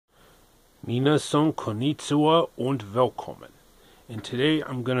Minasan konnichiwa und willkommen. And today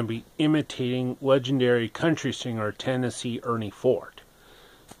I'm going to be imitating legendary country singer Tennessee Ernie Ford.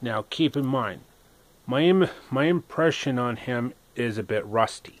 Now keep in mind, my impression on him is a bit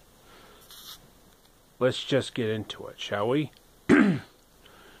rusty. Let's just get into it, shall we?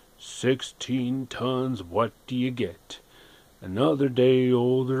 16 tons, what do you get? Another day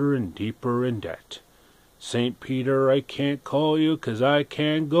older and deeper in debt. St. Peter, I can't call you 'cause I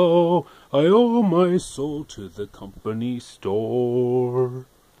can't go. I owe my soul to the company store.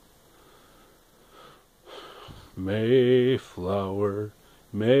 Mayflower,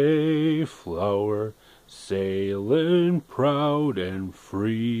 Mayflower, sailing proud and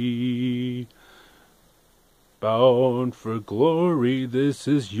free. Bound for glory, this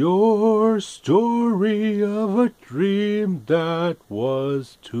is your story of a dream that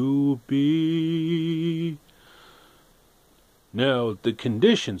was to be. Now, the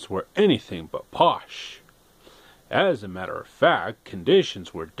conditions were anything but posh. As a matter of fact,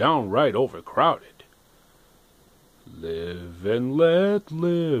 conditions were downright overcrowded. Live and let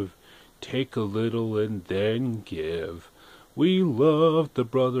live, take a little and then give. We love the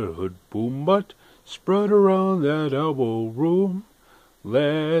brotherhood boom, but spread around that elbow room.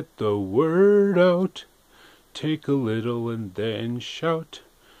 Let the word out. Take a little and then shout.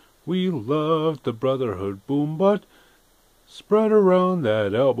 We love the brotherhood boom, but spread around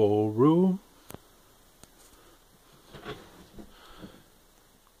that elbow room.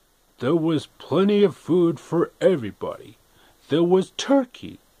 There was plenty of food for everybody. There was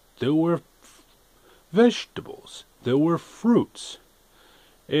turkey. There were vegetables. There were fruits.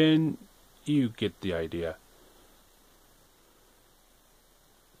 And you get the idea.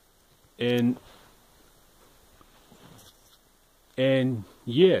 And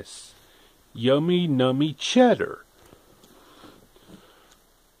yes, yummy nummy cheddar.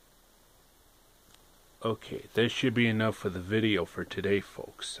 Okay, that should be enough for the video for today,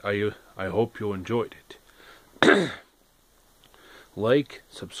 folks. I hope you enjoyed it. Like,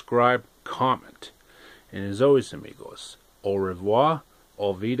 subscribe, comment. And as always, amigos, au revoir,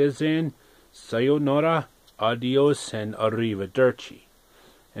 auf Wiedersehen, sayonara, adios, and arrivederci.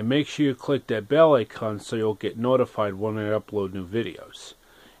 And make sure you click that bell icon so you'll get notified when I upload new videos.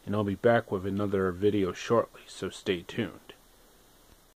 And I'll be back with another video shortly, so stay tuned.